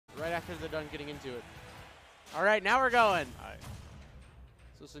after they're done getting into it. All right, now we're going. All right.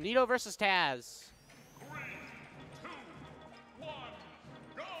 So Sonido versus TAZ. 3, 2, 1,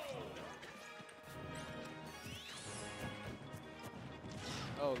 go!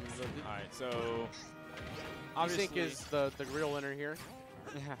 Oh, All right, so obviously obviously is the real winner here.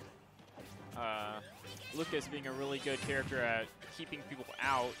 Lucas being a really good character at keeping people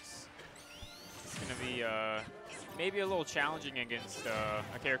out. It's going to be maybe a little challenging against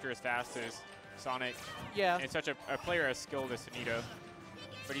a character as fast as Sonic. Yeah. And such a player as skilled as Sonido.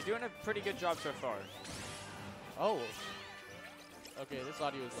 But he's doing a pretty good job so far. Oh. Okay, this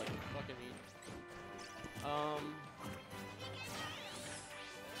audio is like fucking me.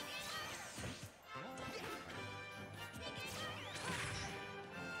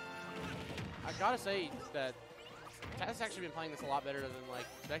 I gotta say that TAZ has actually been playing this a lot better than like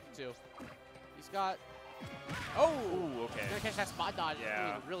expected to. He's got. Oh! Ooh, okay. He's gonna catch that spot dodge.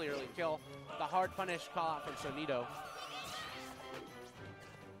 Yeah. Really early kill. The hard punish call out from Sonido.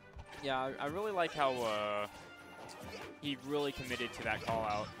 Yeah, I really like how he really committed to that call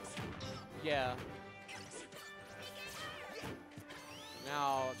out. Yeah.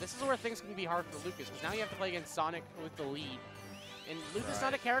 Now, this is where things can be hard for Lucas, because now you have to play against Sonic with the lead. And Lucas is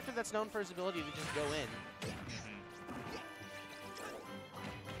not a character that's known for his ability to just go in.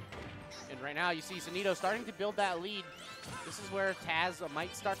 And right now, you see Sonido starting to build that lead. This is where TAZ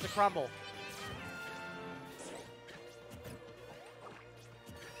might start to crumble.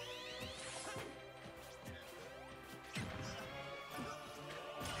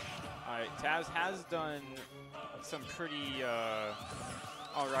 All right, TAZ has done some pretty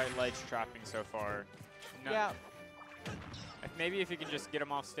all right ledge trapping so far. Yeah. Maybe if you can just get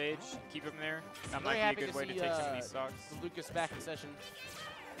him off stage, keep him there, that Very might be happy a good way to see, take some of these stocks. Lucas back in session.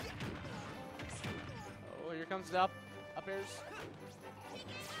 Oh, here comes the up airs. All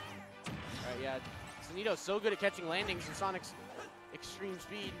right, yeah. Sonido's so good at catching landings in Sonic's extreme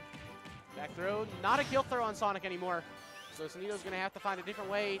speed. Back throw, not a kill throw on Sonic anymore. So Sonido's gonna have to find a different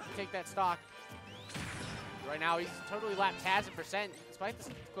way to take that stock. Right now, he's totally lapped TAZ in percent, despite this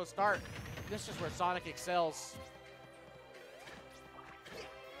close start. This is where Sonic excels.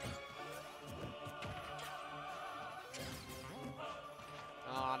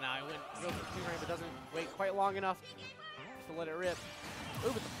 Oh, no, he went real quick too, but doesn't wait quite long enough to let it rip.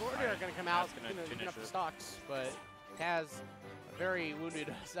 Ooh, but the forward air are going to come out, That's gonna clean finish up the it. stocks, but TAZ, a very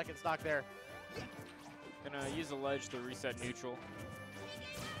wounded second stock there. Gonna use the ledge to reset neutral.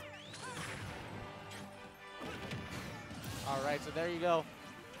 All right, so there you go.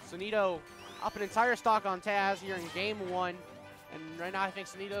 Sonido up an entire stock on TAZ here in game one. And right now I think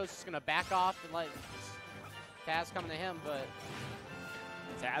Sonido's just going to back off and let TAZ come to him, but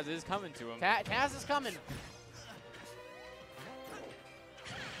TAZ is coming to him. TAZ is coming.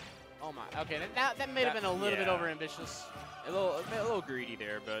 Oh my, okay, that may have been a little bit over ambitious. A little greedy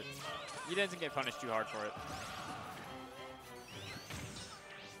there, but he doesn't get punished too hard for it.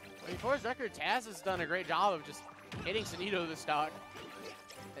 I mean, for his record, TAZ has done a great job of just hitting Sonido the stock.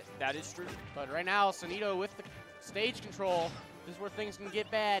 That is true. But right now, Sonido with the stage control, this is where things can get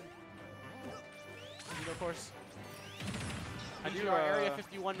bad. Sonido, of course, I do our Area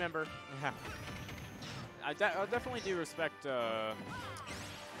 51 member. Yeah. I definitely do respect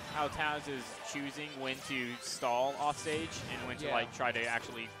how TAZ is choosing when to stall off stage and when to like try to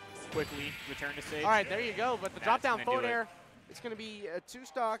actually quickly return to stage. All right, there you go. But the drop down gonna forward do it. air, it's going to be a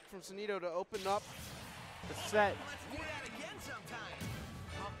 2-stock from Sonido to open up the set. Let's do that again sometime.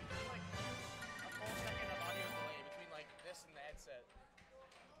 Like a full second of audio delay between like this and the headset.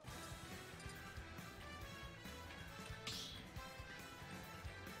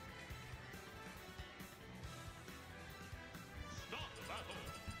 Start the battle.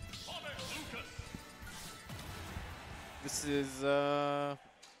 Sonic Lucas. This is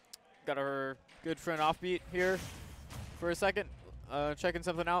got our good friend Offbeat here for a second, checking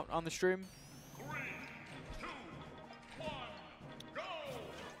something out on the stream. 3, 2, 1, go!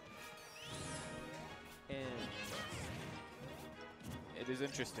 And it is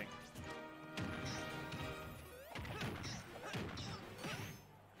interesting.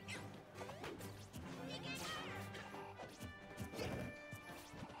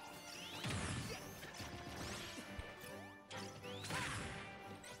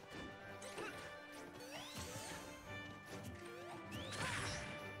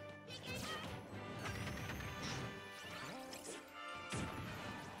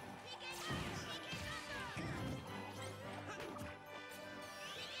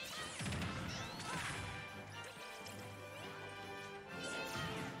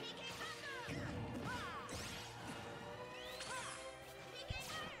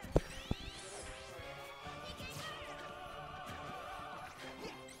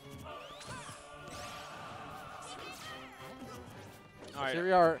 right. Here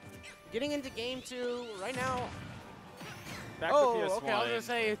we are getting into game 2 right now. Back Oh, with PS1. okay, I was going to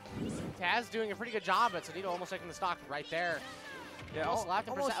say, Taz doing a pretty good job, but Sonido almost taking the stock right there. Yeah, Almost slapped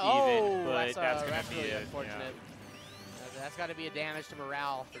him for almost oh, even, but that's going to be really it. unfortunate. That's got to be a damage to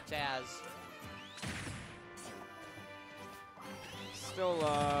morale for Taz. Still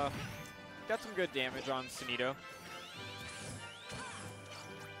got some good damage on Sonido.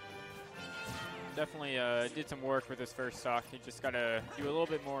 Definitely did some work with his first stock. He just got to do a little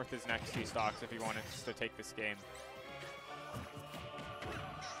bit more with his next 2 stocks if he wanted to take this game.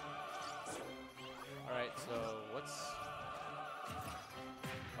 All right, so what's...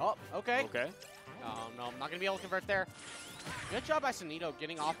 Oh, okay. Okay. No, I'm not going to be able to convert there. Good job by Sonido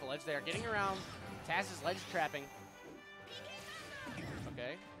getting off the ledge there, getting around Taz's ledge trapping.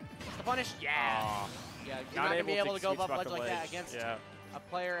 Okay. What's the punish? Yeah. Yeah, you're not going to be able to go above ledge like that against a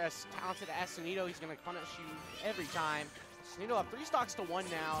player as talented as Sonido. He's going to punish you every time. Sonido up 3 stocks to 1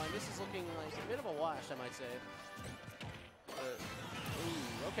 now, and this is looking like a bit of a wash, I might say.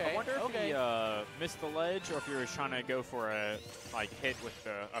 Ooh, okay. I wonder if he missed the ledge or if he was trying to go for a hit with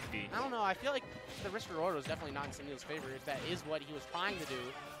the up B. I don't know. I feel like the risk reward was definitely not in Sonido's favor if that is what he was trying to do.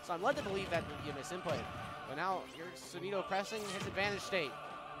 So I'm led to believe that would be a misinput. But now here's Sonido pressing his advantage state.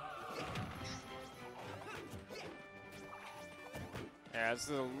 Yeah, this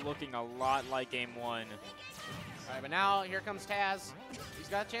is looking a lot like game 1. All right, but now here comes Taz. He's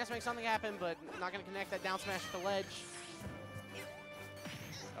got a chance to make something happen, but not going to connect that down smash to the ledge.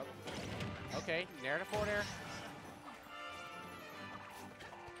 Oh. Okay, narrative forward air.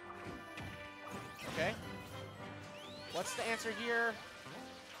 Okay. What's the answer here?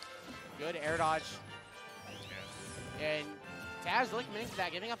 Good air dodge. And Taz really committing to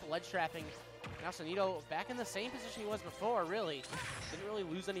that, giving up the ledge trapping. Now Sonido back in the same position he was before, really. Didn't really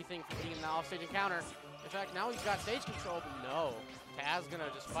lose anything from being in the offstage encounter. In fact, now he's got stage control, but no. Taz gonna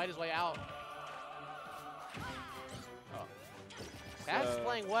just fight his way out. Oh. Taz is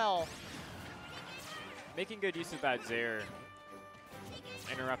playing well. Making good use of that Zair.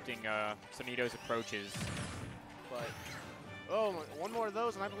 Interrupting Sonido's approaches. But, oh, one more of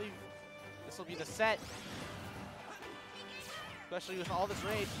those, and I believe this will be the set. Especially with all this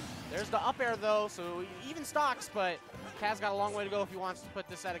rage. There's the up air, though, so even stocks, but Taz got a long way to go if he wants to put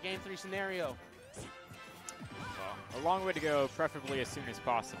this at a game 3 scenario. Well, a long way to go, preferably as soon as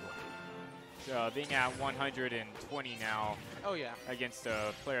possible. Being at 120 now Oh, yeah. against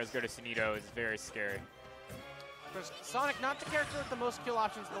a player as good as Sonido is very scary. Because Sonic, not the character with the most kill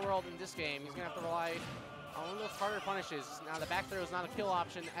options in the world in this game. He's going to have to rely on one of those harder punishes. Now, the back throw is not a kill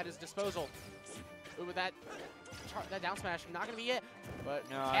option at his disposal. But with that down smash, not going to be it. But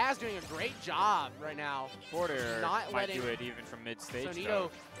No, Taz doing a great job right now. Forward air Not might letting do it even from mid-stage. Sonido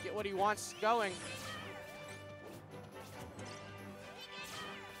get what he wants going.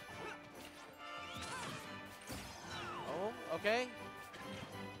 Oh, okay.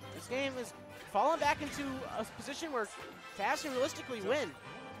 This game is falling back into a position where Taz can realistically win.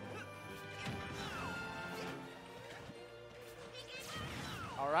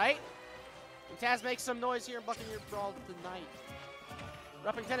 All right. And Taz makes some noise here in Buccaneer Brawl tonight.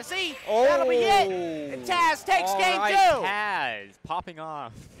 Repping Tennessee. Oh! That'll be it. And Taz takes game 2. Taz popping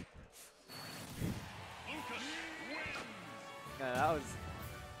off. Yeah,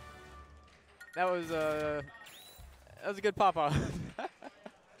 that was a good pop off.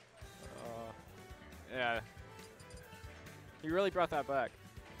 Yeah. He really brought that back.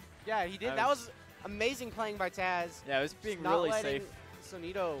 Yeah, he did. That was amazing playing by Taz. Yeah, it was being Not really letting safe.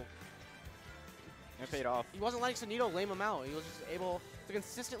 Sonido. It paid off. He wasn't letting Sonido lame him out. He was just able to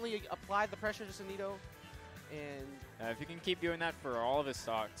consistently apply the pressure to Sonido. And If you can keep doing that for all of his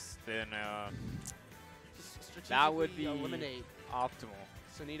stocks, then just that would be eliminate optimal.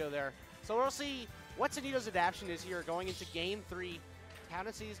 Sonido there. So we'll see what Sonido's adaptation is here going into game 3. Town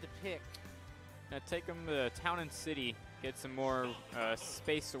and Cities to pick. Now take him to Town and City, get some more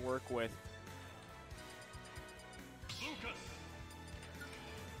space to work with. Lucas.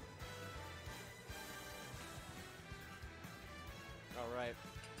 All right.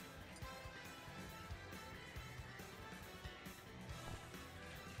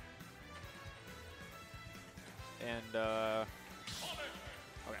 And okay.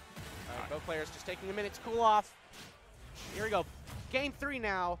 All right, both players just taking a minute to cool off. Here we go. Game 3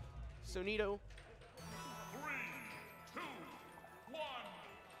 now. Sonido. 3, 2, 1,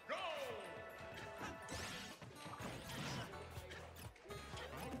 go!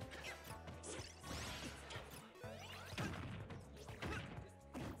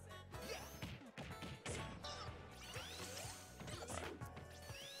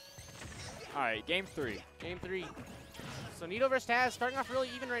 All right, game 3. Game 3. Sonido versus TAZ starting off really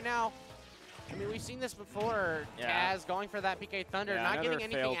even right now. I mean, we've seen this before. Yeah. TAZ going for that PK Thunder, Yeah, not getting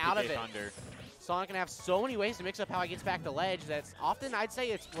anything out PK of it. Thunder. Sonic can have so many ways to mix up how he gets back to ledge. That's often, I'd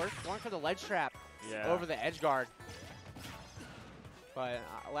say, it's worth going for the ledge trap over the edge guard. But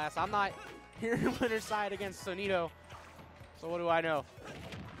alas, I'm not here on winner's side against Sonido. So what do I know?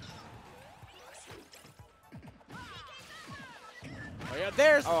 Oh yeah,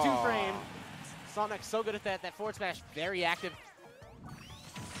 there's the two frame. Sonic so good at that. That forward smash, very active.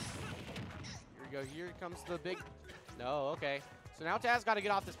 Here we go. Here comes the big. No, okay. So now TAZ got to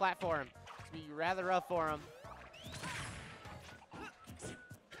get off this platform. It's gonna be rather rough for him.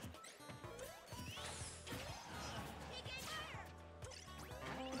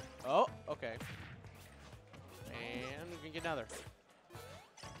 Oh, okay. And we can get another.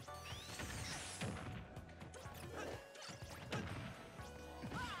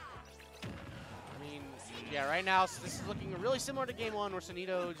 I mean, yeah, right now this is looking really similar to game one where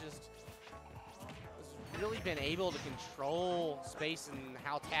Sonido just has really been able to control space and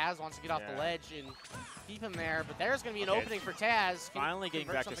how TAZ wants to get off the ledge and keep him there. But there's going to be an opening for TAZ. Finally getting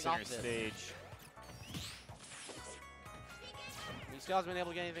back to center stage. He still hasn't been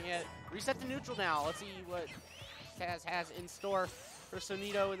able to get anything yet. Reset to neutral now. Let's see what TAZ has in store for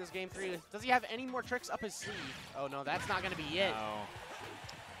Sonido in this game 3. Does he have any more tricks up his sleeve? Oh, no, that's not going to be it. No.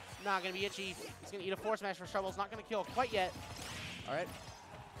 Not going to be it, Chief. He's going to eat a force smash for trouble. It's not going to kill quite yet. All right.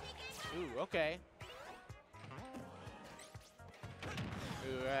 Ooh, okay.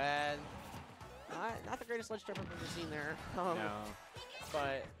 Ooh, and not the greatest ledge trip I've ever seen there. No.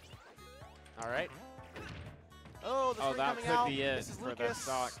 But, all right. Oh, the that coming could out. be it This is for Lucas. that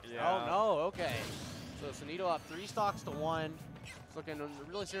stock. Yeah. Oh, no, okay. So Sonido up 3 stocks to 1. It's looking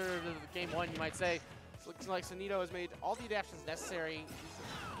really similar to game 1, you might say. It looks like Sonido has made all the adaptations necessary.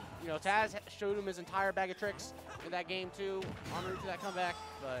 You know, TAZ showed him his entire bag of tricks in that game 2, en route to that comeback.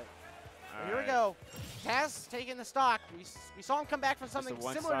 But here we go. TAZ taking the stock. We saw him come back from something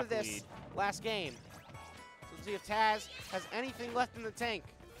similar to this last game. So let's see if TAZ has anything left in the tank.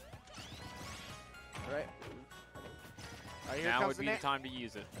 All right. All right, here now comes would be the time to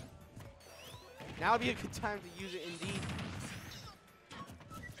use it. Now would be a good time to use it indeed.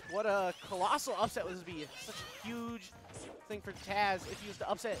 What a colossal upset would this be. Such a huge thing for TAZ if he was to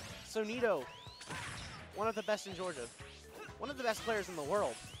upset Sonido. One of the best in Georgia. One of the best players in the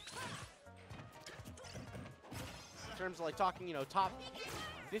world. In terms of like talking, you know, top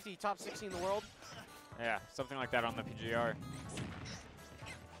 50, top 60 in the world. Yeah, something like that on the PGR.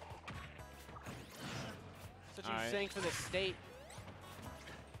 Such a huge thing for the state.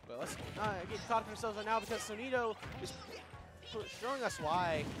 But let's get caught up ourselves right now because Sonido is showing us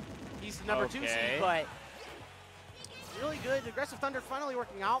why he's the number 2 seed, but really good. Aggressive Thunder finally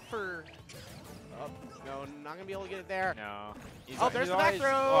working out for. Oh, no, not gonna be able to get it there. No. There's the back throw.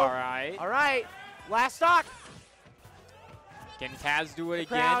 All right. All right. Last stock. Can TAZ do it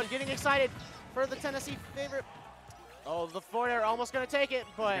again? Crowd getting excited for the Tennessee favorite. Oh, the forward air almost gonna take it,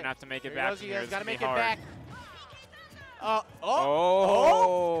 but gonna have to make it back. He has got to make it hard. back.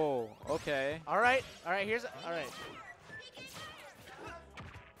 Okay. All right. All right. Here's. All right.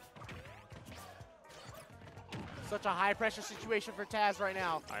 Such a high pressure situation for TAZ right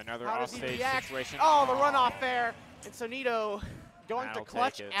now. Another How does he offstage react? situation. Oh, the runoff there. And Sonido going to I'll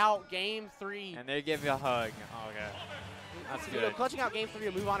clutch take it. out game 3. And they give you a hug. Oh, okay. That's Sonido good. clutching out game 3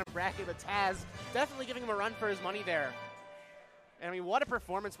 to move on in bracket, but TAZ definitely giving him a run for his money there. And I mean, what a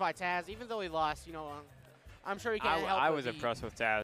performance by TAZ. Even though he lost, you know, I'm sure he can't help I but was be impressed with TAZ.